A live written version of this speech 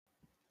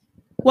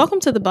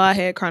Welcome to the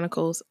Baldhead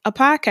Chronicles, a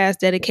podcast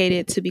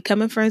dedicated to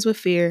becoming friends with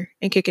fear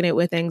and kicking it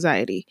with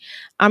anxiety.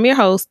 I'm your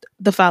host,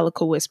 the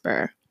Follicle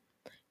Whisperer.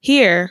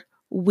 Here,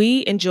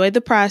 we enjoy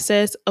the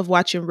process of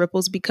watching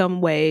ripples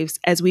become waves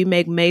as we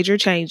make major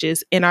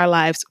changes in our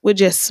lives with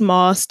just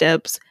small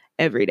steps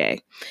every day.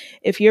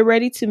 If you're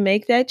ready to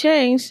make that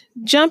change,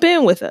 jump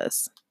in with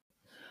us.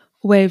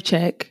 Wave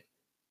check,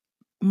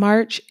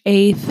 March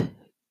 8th,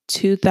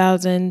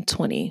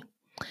 2020.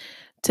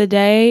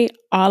 Today,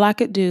 all I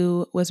could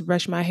do was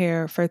brush my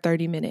hair for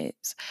 30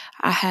 minutes.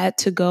 I had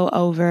to go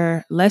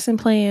over lesson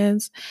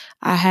plans.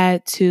 I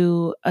had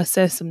to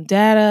assess some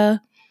data,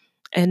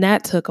 and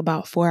that took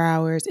about 4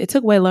 hours. It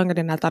took way longer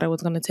than I thought it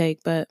was going to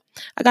take, but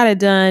I got it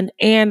done,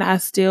 and I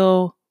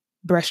still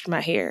brushed my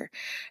hair.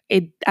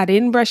 I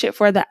didn't brush it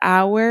for the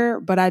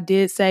hour, but I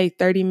did say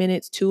 30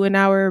 minutes to an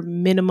hour,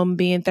 minimum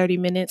being 30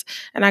 minutes,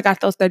 and I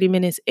got those 30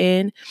 minutes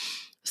in.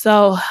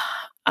 So,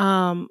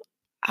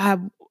 I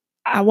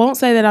I won't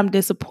say that I'm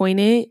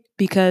disappointed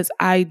because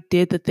I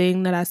did the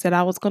thing that I said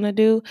I was going to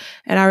do,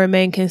 and I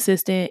remain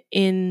consistent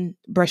in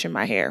brushing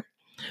my hair.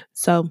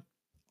 So,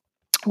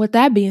 with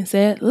that being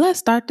said, let's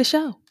start the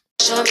show.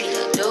 Show me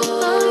the door.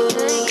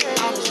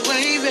 I was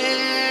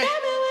waving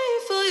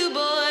for you,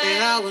 boy.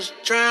 And I was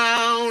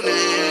drowning.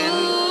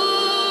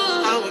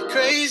 Ooh. I went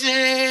crazy.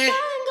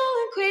 I'm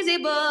going crazy,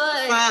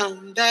 boy.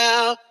 Found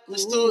out the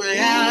story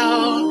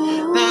out.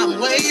 Now I'm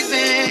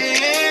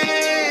waving.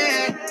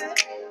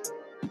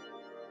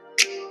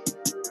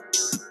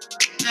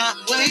 I'm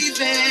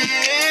waving.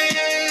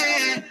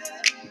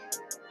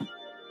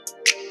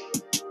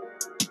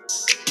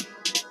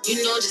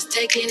 You know, just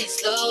taking it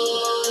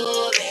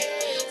slow,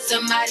 babe.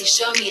 Somebody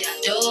show me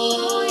that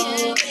door,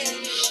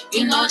 babe.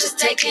 You know, just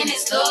taking it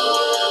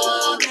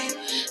slow, babe.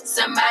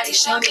 Somebody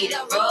show me the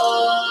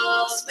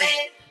ropes,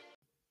 babe.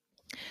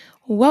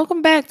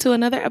 Welcome back to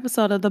another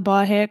episode of the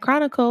Baldhead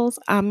Chronicles.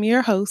 I'm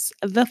your host,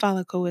 the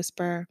Follicle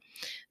Whisperer.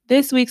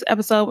 This week's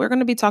episode, we're going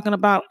to be talking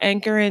about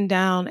anchoring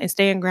down and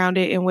staying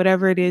grounded in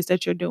whatever it is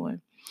that you're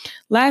doing.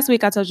 Last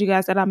week, I told you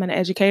guys that I'm an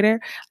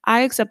educator.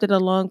 I accepted a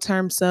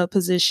long-term sub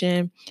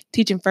position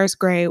teaching first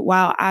grade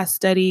while I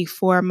study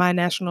for my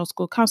national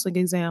school counseling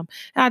exam.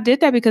 And I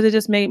did that because it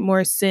just made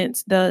more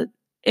sense. The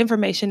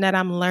information that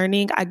I'm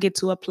learning, I get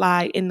to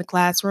apply in the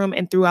classroom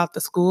and throughout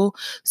the school.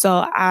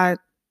 So I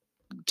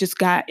just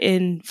got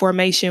in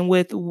formation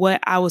with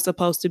what I was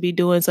supposed to be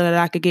doing so that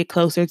I could get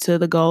closer to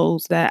the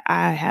goals that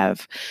I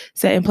have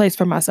set in place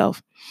for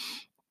myself.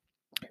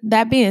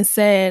 That being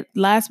said,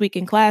 last week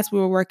in class, we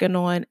were working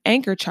on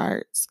anchor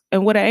charts.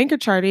 And what an anchor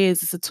chart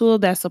is, it's a tool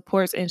that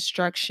supports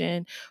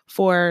instruction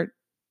for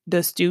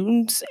the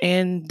students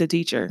and the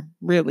teacher,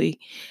 really.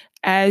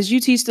 As you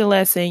teach the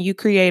lesson, you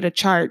create a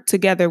chart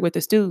together with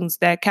the students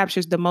that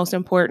captures the most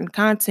important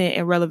content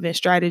and relevant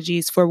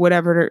strategies for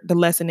whatever the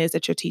lesson is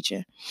that you're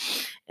teaching.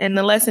 And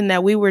the lesson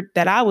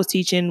that I was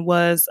teaching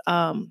was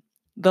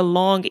the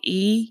long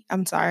E.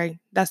 I'm sorry,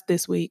 that's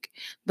this week.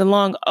 The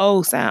long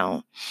O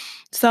sound.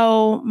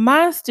 So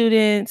my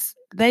students,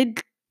 they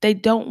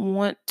don't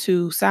want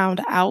to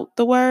sound out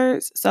the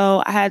words.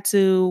 So I had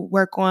to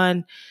work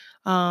on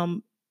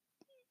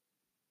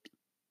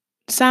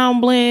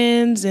sound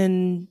blends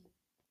and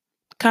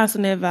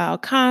consonant vowel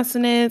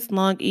consonants,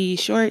 long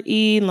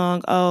E,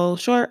 long O,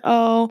 short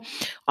O,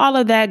 all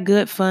of that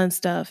good fun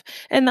stuff.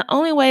 And the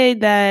only way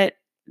that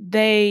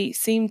they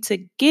seem to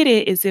get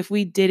it is if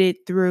we did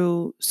it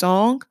through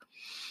song.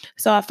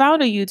 So I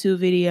found a YouTube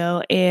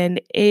video and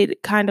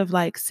it kind of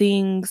like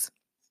sings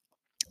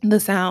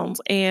the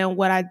sounds. And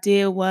what I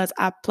did was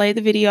I played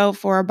the video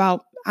for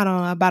about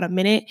a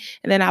minute,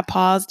 and then I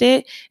paused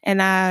it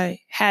and I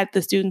had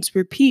the students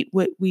repeat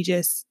what we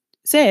just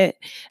said.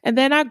 And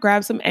then I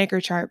grabbed some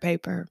anchor chart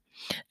paper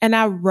and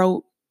I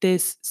wrote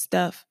this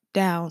stuff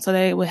down so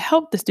that it would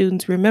help the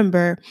students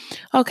remember,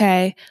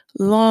 okay,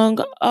 long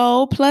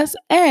O plus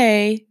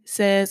A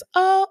says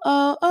O,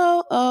 O,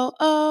 O, O,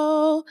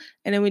 O.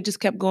 And then we just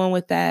kept going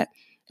with that.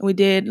 We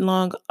did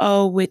long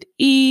O with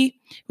E.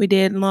 We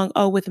did long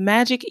O with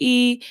magic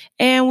E.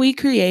 And we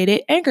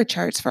created anchor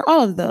charts for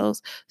all of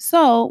those.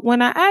 So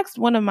when I asked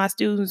one of my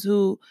students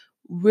who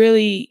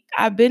really,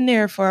 I've been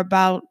there for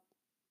about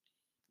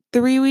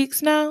 3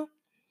 weeks now.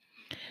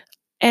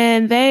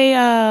 And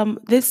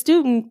this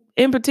student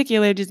in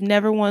particular just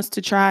never wants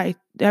to try,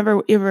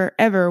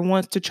 ever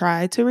wants to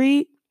try to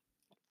read.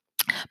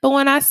 But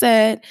when I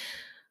said,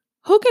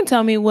 who can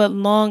tell me what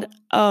long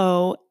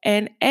O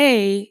and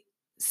A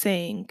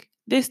sing?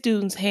 This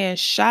student's hand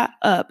shot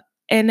up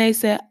and they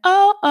said,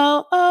 oh,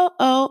 oh, oh,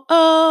 oh,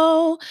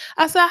 oh.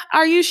 I said,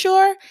 are you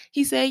sure?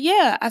 He said,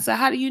 yeah. I said,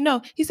 how do you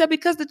know? He said,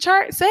 because the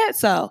chart said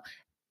so.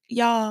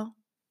 Y'all,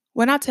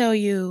 when I tell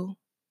you,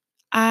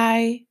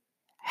 I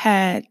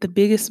had the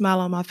biggest smile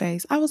on my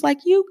face. I was like,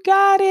 you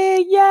got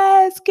it.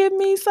 Yes, give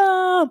me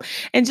some.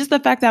 And just the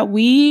fact that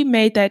we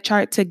made that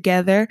chart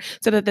together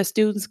so that the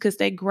students could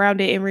stay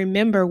grounded and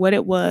remember what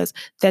it was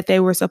that they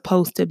were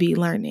supposed to be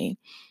learning.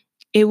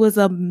 It was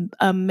an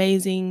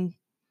amazing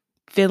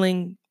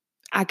feeling.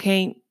 I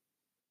can't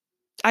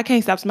I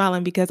can't stop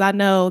smiling because I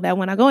know that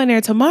when I go in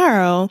there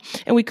tomorrow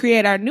and we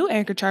create our new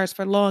anchor charts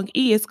for Long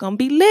E, it's going to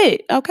be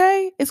lit.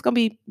 Okay. It's going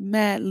to be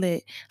mad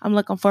lit. I'm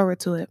looking forward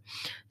to it.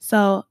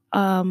 So,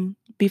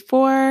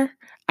 before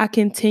I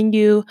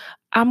continue,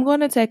 I'm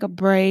going to take a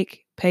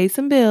break, pay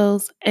some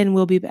bills, and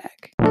we'll be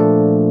back.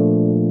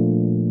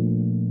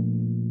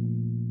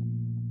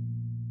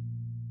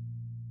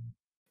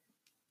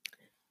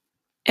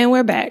 And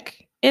we're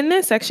back. In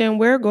this section,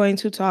 we're going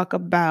to talk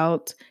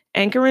about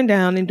anchoring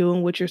down and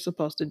doing what you're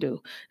supposed to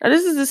do. Now,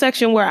 this is the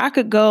section where I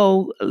could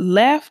go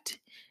left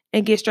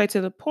and get straight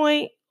to the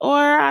point, or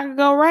I could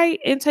go right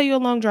and tell you a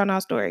long drawn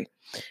out story.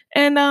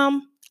 And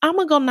I'm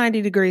gonna go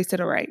 90 degrees to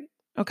the right.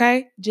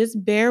 Okay.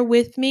 Just bear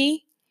with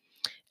me.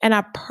 And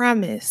I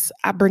promise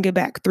I bring it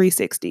back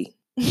 360.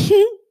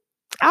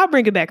 I'll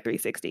bring it back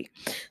 360.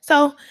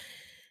 So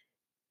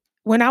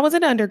when I was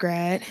an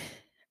undergrad,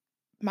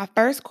 my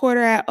first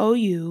quarter at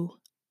OU,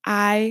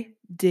 I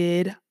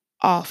did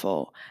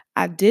awful.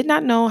 I did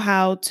not know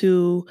how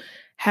to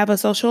have a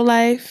social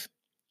life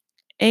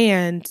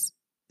and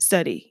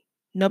study.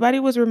 Nobody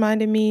was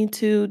reminding me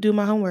to do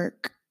my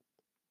homework.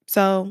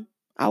 So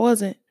I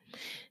wasn't.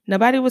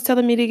 Nobody was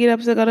telling me to get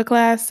up to go to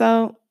class.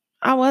 So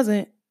I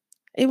wasn't.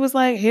 It was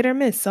like hit or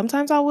miss.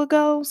 Sometimes I would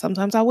go,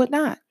 sometimes I would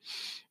not.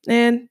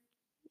 And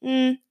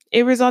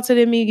it resulted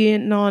in me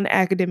getting on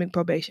academic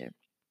probation.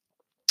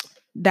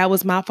 That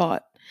was my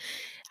fault.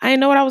 I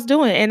didn't know what I was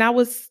doing, and I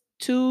was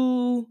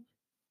too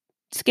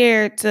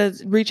scared to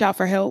reach out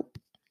for help.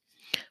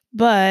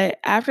 But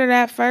after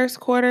that first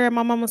quarter and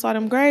my mama saw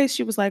them grades,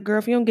 she was like, girl,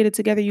 if you don't get it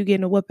together, you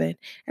getting a whooping.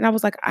 And I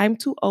was like, I'm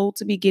too old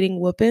to be getting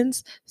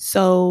whoopings.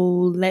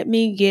 So let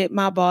me get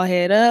my ball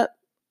head up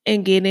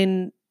and get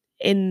in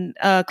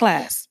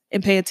class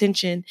and pay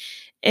attention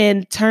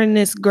and turn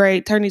these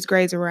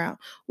grades around.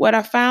 What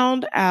I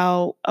found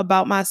out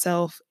about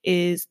myself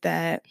is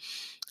that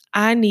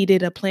I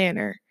needed a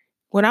planner.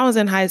 When I was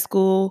in high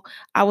school,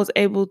 I was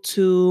able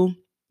to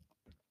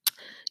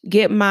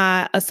get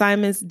my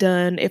assignments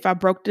done if I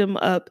broke them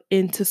up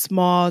into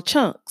small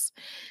chunks.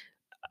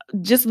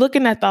 Just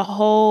looking at the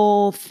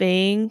whole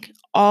thing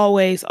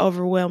always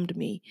overwhelmed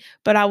me.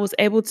 But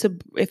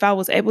if I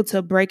was able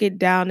to break it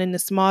down into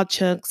small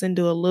chunks and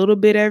do a little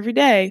bit every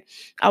day,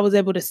 I was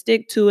able to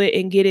stick to it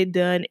and get it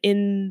done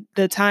in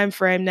the time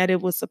frame that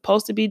it was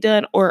supposed to be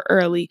done or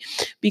early,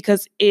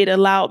 because it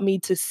allowed me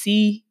to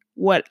see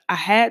what I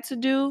had to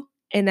do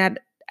and at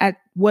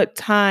what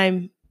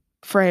time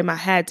frame I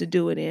had to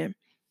do it in.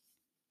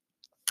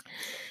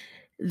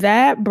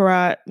 That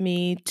brought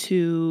me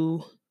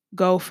to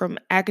go from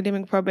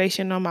academic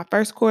probation on my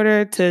first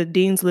quarter to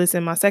Dean's List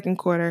in my second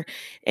quarter.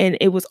 And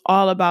it was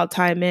all about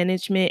time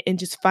management and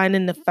just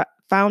finding the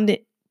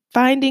foundation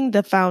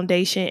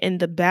and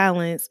the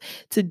balance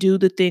to do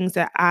the things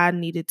that I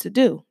needed to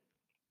do.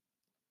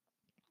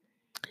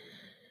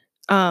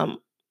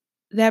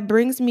 That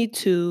brings me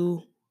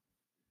to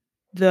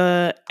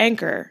the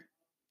anchor.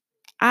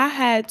 I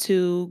had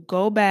to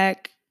go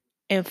back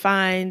and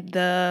find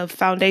the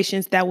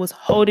foundations that was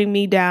holding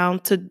me down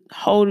to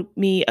hold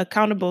me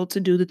accountable to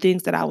do the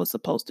things that I was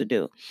supposed to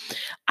do.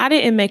 I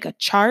didn't make a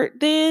chart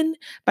then,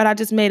 but I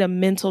just made a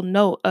mental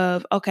note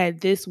of, okay,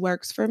 this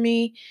works for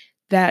me.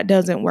 That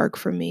doesn't work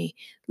for me.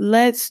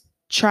 Let's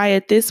try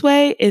it this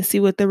way and see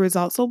what the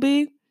results will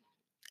be.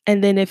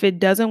 And then if it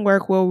doesn't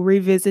work, we'll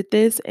revisit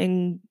this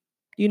and,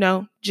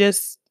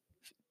 just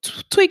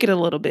tweak it a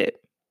little bit.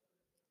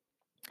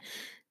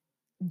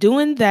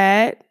 Doing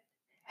that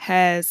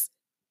has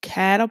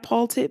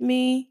catapulted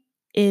me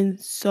in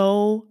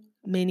so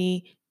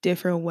many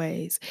different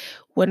ways.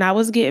 When I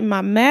was getting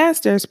my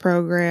master's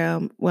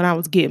program,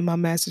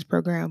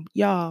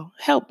 y'all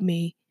help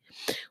me.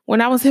 When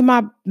I was in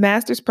my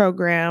master's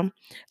program,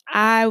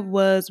 I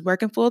was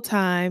working full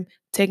time,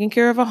 taking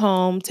care of a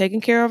home, taking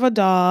care of a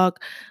dog.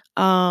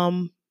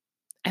 And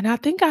I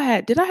think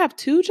did I have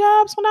two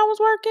jobs when I was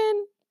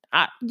working?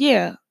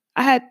 Yeah,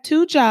 I had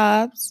two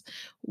jobs,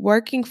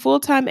 working full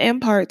time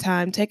and part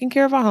time, taking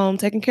care of a home,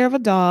 taking care of a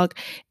dog,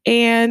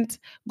 and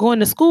going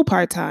to school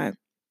part time,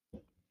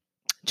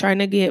 trying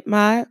to get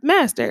my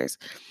master's.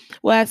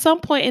 Well, at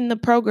some point in the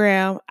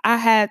program, I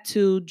had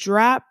to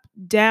drop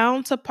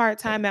down to part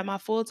time at my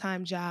full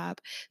time job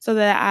so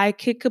that I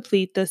could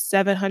complete the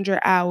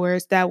 700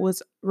 hours that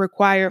was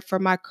required for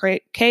my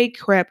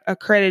CACREP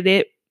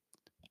accredited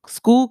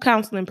school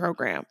counseling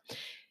program.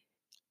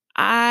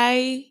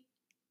 I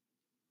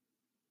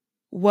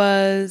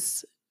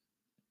was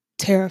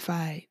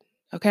terrified.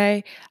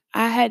 Okay.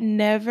 I had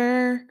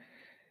never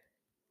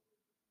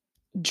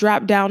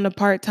dropped down to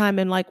part time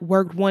and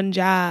worked one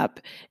job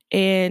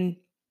and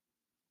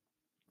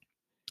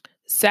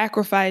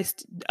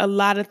sacrificed a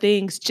lot of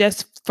things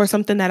just for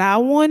something that I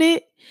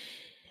wanted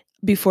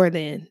before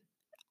then.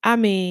 I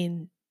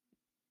mean,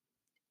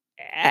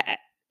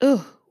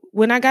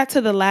 when I got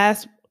to the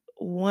last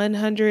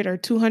 100 or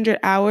 200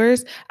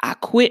 hours, I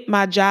quit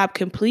my job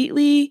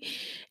completely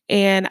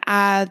and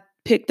I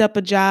picked up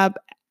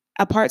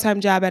a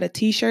part-time job at a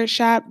t-shirt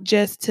shop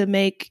just to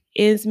make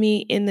ends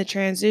meet in the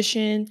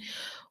transition.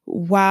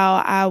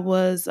 while I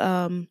was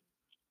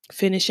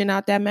finishing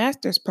out that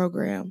master's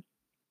program.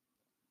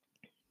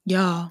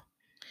 Y'all,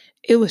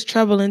 it was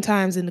troubling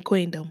times in the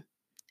queendom.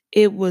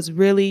 It was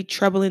really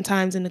troubling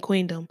times in the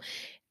queendom.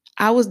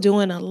 I was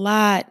doing a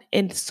lot,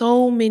 and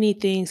so many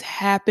things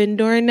happened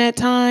during that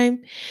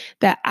time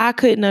that I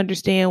couldn't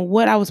understand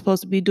what I was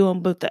supposed to be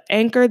doing. But the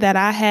anchor that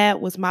I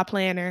had was my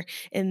planner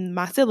and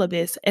my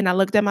syllabus. And I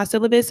looked at my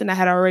syllabus and I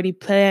had already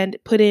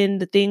put in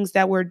the things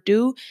that were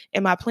due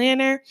in my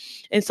planner.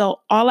 And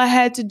so all I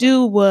had to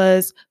do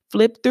was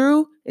flip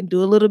through and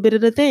do a little bit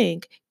of the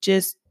thing,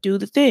 just do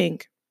the thing.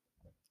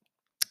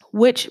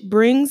 Which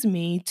brings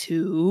me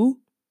to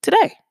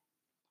today.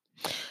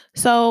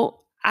 So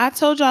I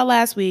told y'all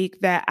last week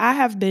that I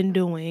have been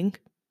doing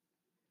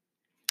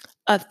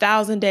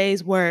 1,000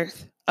 days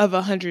worth of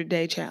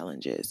 100-day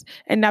challenges.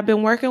 And I've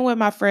been working with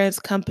my friend's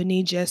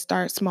company, Just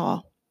Start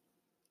Small.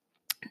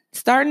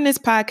 Starting this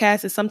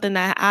podcast is something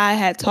that I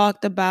had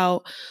talked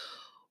about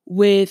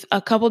with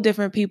a couple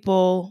different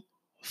people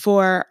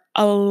for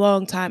a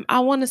long time.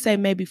 I want to say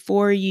maybe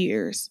 4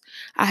 years.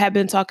 I have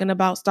been talking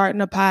about starting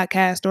a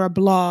podcast or a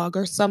blog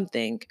or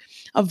something,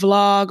 a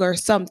vlog or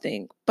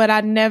something, but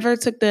I never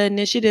took the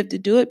initiative to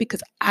do it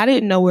because I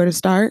didn't know where to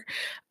start.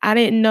 I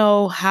didn't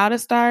know how to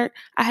start.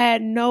 I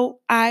had no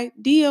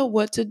idea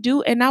what to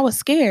do and I was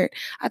scared.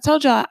 I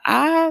told y'all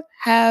I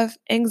have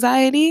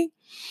anxiety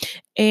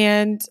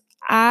and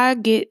I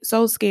get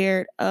so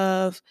scared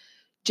of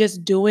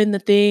just doing the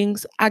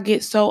things. I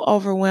get so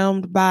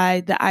overwhelmed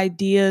by the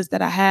ideas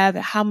that I have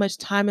and how much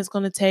time it's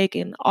going to take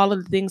and all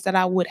of the things that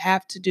I would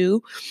have to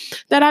do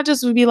that I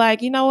just would be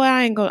like, you know what?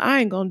 I ain't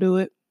going to do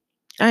it.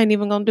 I ain't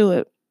even going to do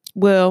it.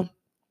 Well,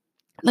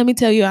 let me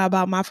tell you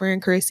about my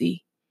friend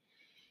Chrissy.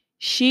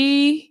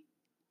 She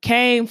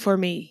came for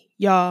me,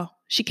 y'all.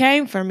 She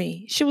came for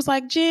me. She was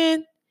like,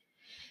 "Jen,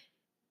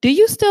 do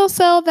you still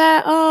sell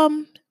that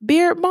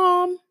beard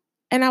balm?"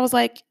 And I was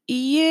like,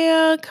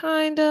 "Yeah,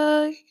 kind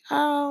of,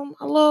 a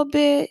little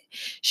bit."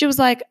 She was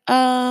like,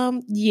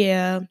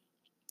 yeah.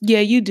 Yeah,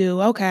 you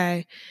do.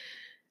 Okay."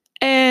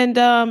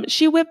 And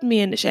she whipped me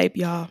into shape,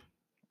 y'all.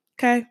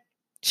 Okay?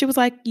 She was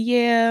like,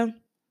 "Yeah,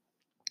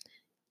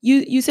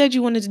 you said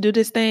you wanted to do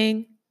this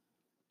thing.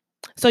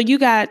 So you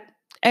got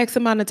X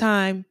amount of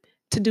time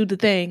to do the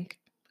thing.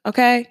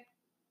 Okay?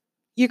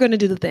 You're going to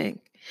do the thing."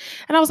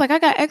 And I was like, "I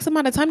got X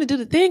amount of time to do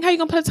the thing. How you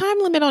going to put a time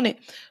limit on it?"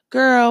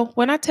 Girl,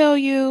 when I tell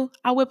you,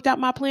 I whipped out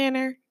my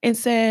planner and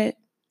said,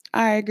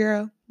 "All right,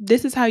 girl,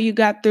 this is how you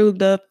got through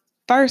the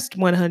first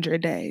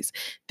 100 days.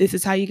 This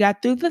is how you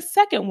got through the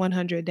second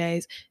 100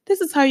 days.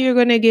 This is how you're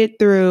going to get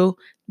through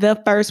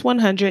the first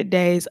 100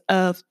 days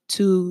of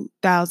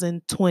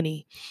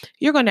 2020.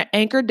 You're going to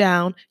anchor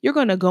down. You're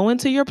going to go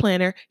into your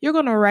planner. You're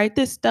going to write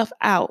this stuff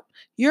out.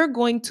 You're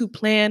going to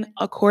plan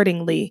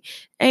accordingly.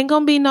 Ain't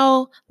going to be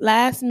no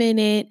last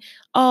minute,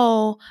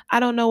 oh, I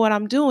don't know what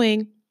I'm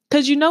doing."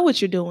 Because you know what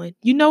you're doing.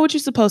 You know what you're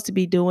supposed to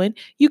be doing.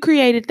 You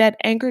created that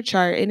anchor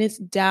chart and it's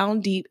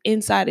down deep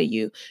inside of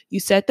you. You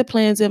set the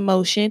plans in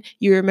motion.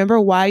 You remember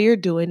why you're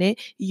doing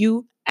it.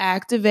 You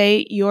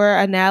activate your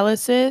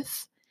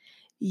analysis.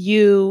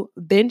 You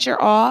venture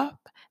off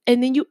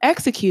and then you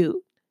execute,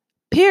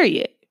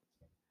 period.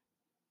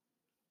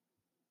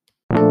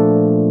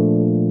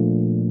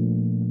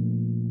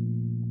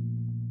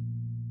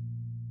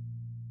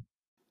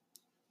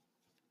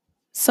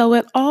 So,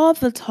 with all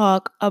the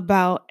talk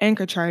about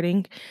anchor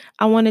charting,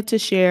 I wanted to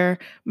share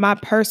my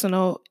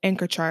personal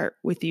anchor chart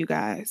with you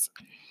guys.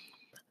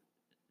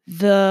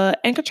 The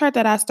anchor chart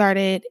that I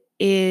started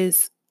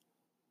is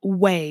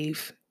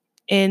WAVE,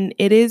 and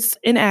it is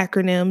an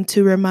acronym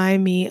to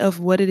remind me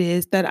of what it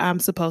is that I'm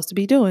supposed to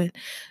be doing.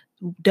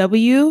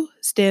 W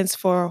stands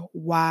for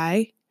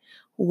why.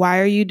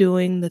 Why are you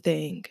doing the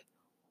thing?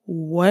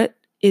 What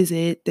is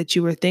it that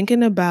you were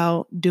thinking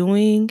about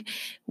doing?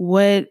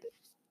 What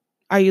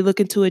are you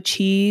looking to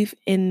achieve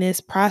in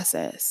this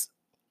process?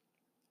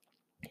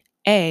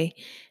 A.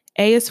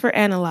 A is for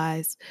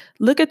analyze.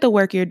 Look at the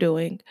work you're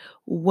doing.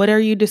 What are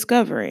you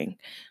discovering?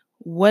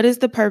 What is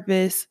the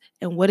purpose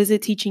and what is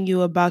it teaching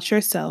you about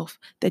yourself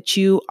that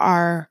you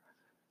are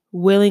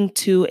willing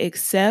to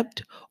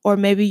accept, or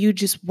maybe you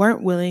just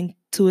weren't willing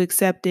to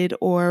accept it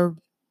or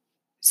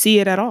see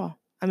it at all?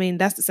 I mean,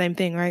 that's the same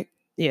thing, right?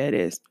 Yeah, it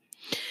is.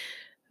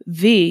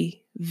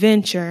 V,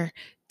 venture.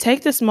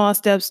 Take the small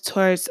steps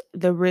towards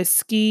the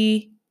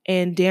risky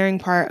and daring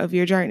part of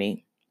your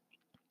journey.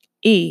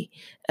 E,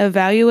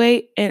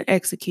 evaluate and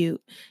execute.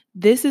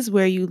 This is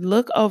where you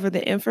look over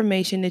the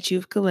information that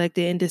you've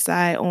collected and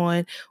decide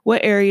on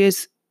what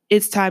areas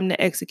it's time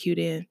to execute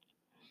in.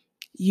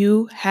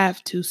 You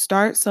have to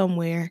start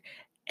somewhere,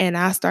 and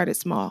I started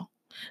small.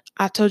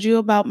 I told you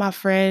about my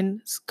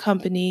friend's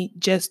company,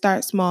 Just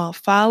Start Small.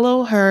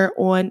 Follow her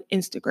on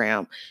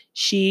Instagram.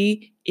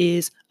 She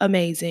is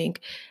amazing.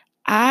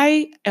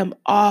 I am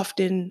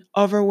often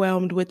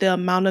overwhelmed with the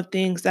amount of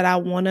things that I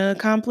want to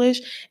accomplish.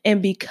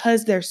 And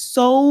because they're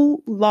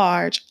so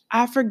large,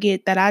 I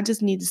forget that I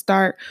just need to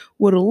start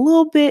with a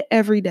little bit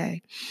every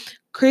day.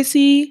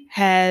 Chrissy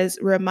has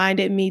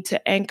reminded me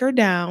to anchor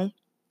down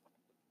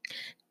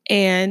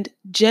and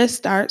just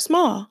start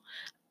small.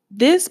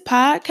 This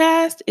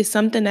podcast is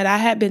something that I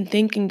had been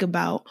thinking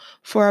about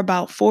for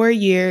about 4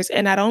 years,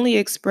 and I'd only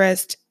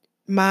expressed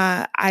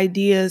my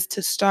ideas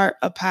to start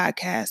a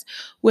podcast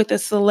with a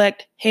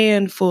select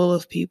handful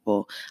of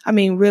people. I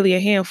mean, really a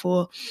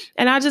handful.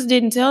 And I just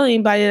didn't tell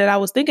anybody that I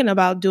was thinking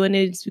about doing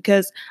it. It's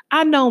because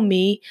I know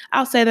me.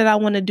 I'll say that I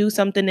want to do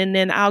something, and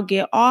then I'll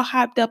get all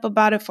hyped up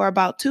about it for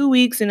about 2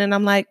 weeks, and then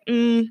I'm like,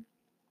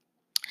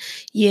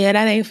 yeah,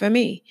 that ain't for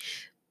me.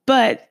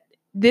 But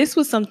this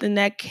was something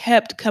that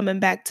kept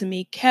coming back to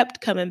me,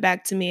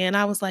 And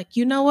I was like,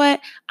 you know what?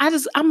 I'm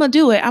going to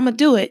do it. I'm going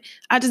to do it.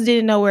 I just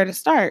didn't know where to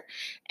start.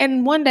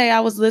 And one day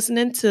I was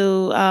listening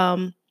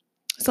to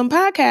some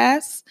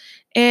podcasts,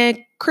 and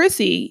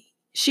Chrissy,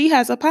 she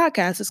has a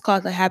podcast. It's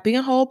called the Happy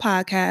and Whole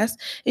Podcast.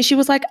 And she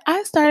was like,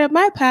 I started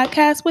my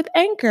podcast with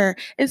Anchor,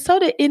 and so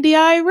did India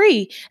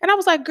Irie. And I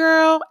was like,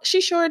 girl, she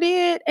sure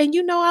did. And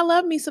you know, I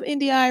love me some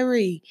India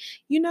Irie.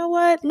 You know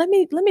what? Let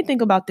me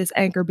think about this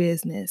Anchor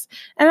business.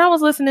 And I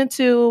was listening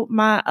to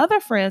my other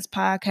friend's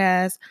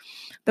podcast,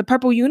 the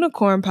Purple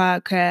Unicorn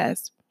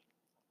Podcast.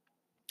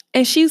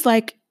 And she's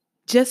like,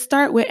 just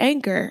start with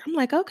Anchor. I'm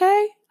like,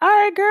 okay, all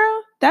right,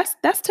 girl.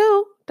 That's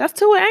two. That's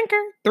two with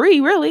Anchor.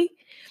 Three, really.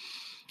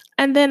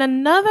 And then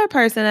another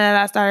person that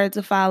I started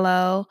to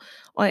follow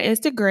on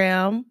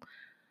Instagram,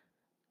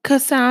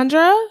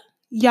 Cassandra,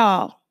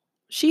 y'all.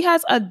 She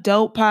has a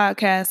dope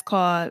podcast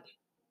called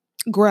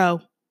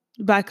Grow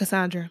by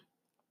Cassandra.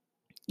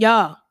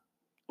 Y'all,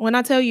 when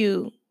I tell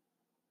you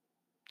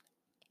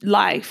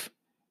life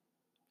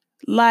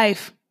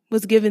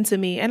was given to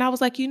me. And I was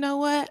like, you know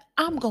what?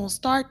 I'm going to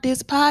start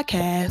this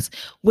podcast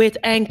with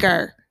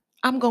Anchor.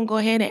 I'm going to go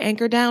ahead and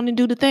anchor down and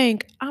do the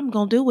thing. I'm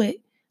going to do it.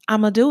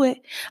 I'm going to do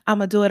it. I'm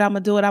going to do it. I'm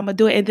going to do it. I'm going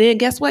to do it. And then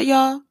guess what,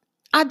 y'all?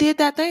 I did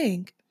that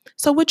thing.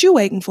 So what you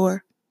waiting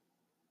for?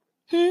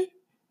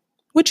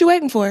 What you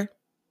waiting for?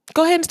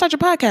 Go ahead and start your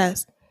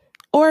podcast.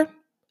 Or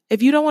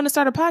if you don't want to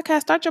start a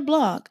podcast, start your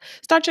blog,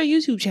 start your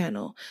YouTube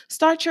channel,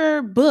 start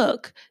your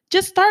book.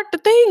 Just start the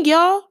thing,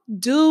 y'all.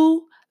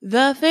 Do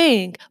the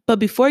thing. But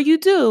before you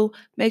do,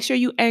 make sure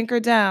you anchor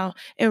down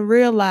and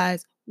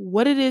realize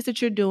what it is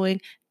that you're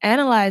doing,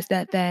 analyze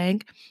that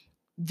thing,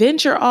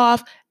 venture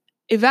off,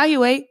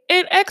 evaluate,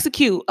 and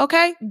execute,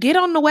 okay? Get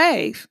on the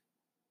wave.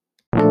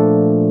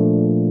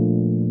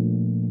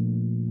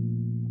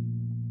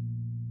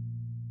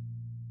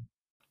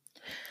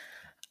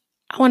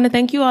 I want to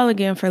thank you all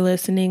again for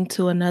listening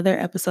to another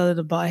episode of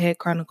the Baldhead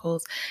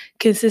Chronicles.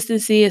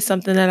 Consistency is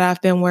something that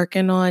I've been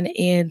working on,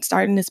 and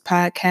starting this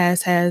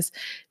podcast has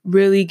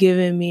really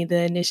given me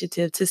the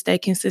initiative to stay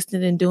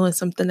consistent in doing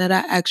something that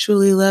I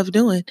actually love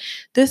doing.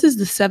 This is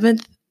the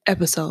 7th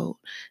episode.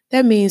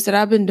 That means that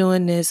I've been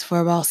doing this for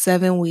about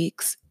 7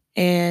 weeks,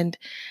 and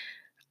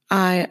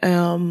I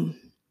am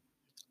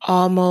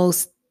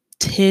almost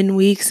 10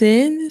 weeks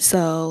in.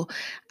 So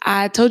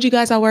I told you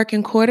guys I work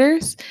in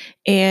quarters.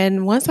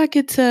 And once I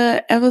get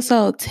to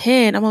episode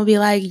 10, I'm going to be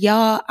like,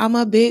 y'all, I'm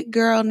a big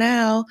girl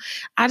now.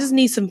 I just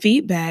need some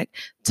feedback.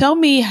 Tell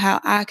me how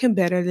I can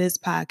better this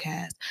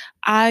podcast.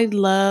 I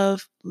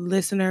love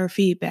listener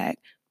feedback.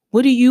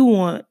 What do you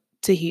want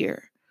to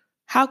hear?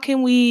 How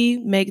can we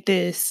make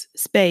this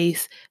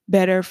space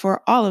better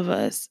for all of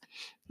us?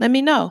 Let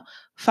me know.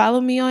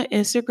 Follow me on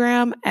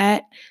Instagram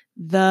at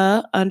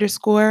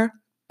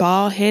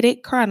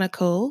 _Baldheaded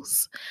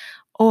Chronicles,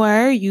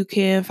 or you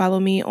can follow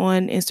me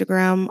on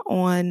Instagram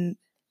on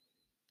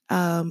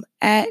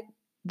at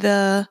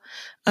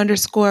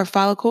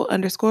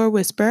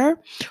 _follicle_whisper,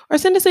 or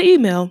send us an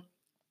email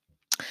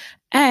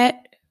at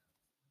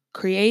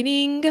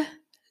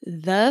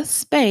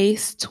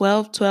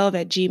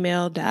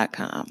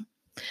creatingthespace1212@gmail.com.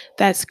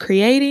 That's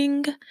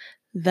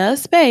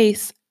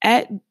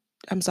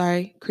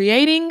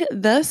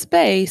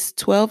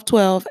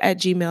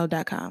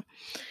creatingthespace1212@gmail.com.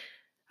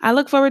 I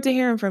look forward to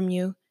hearing from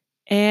you.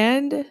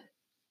 And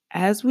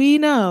as we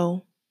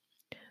know,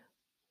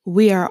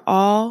 we are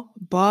all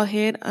bald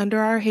head under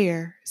our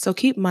hair. So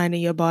keep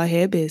minding your bald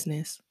head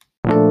business.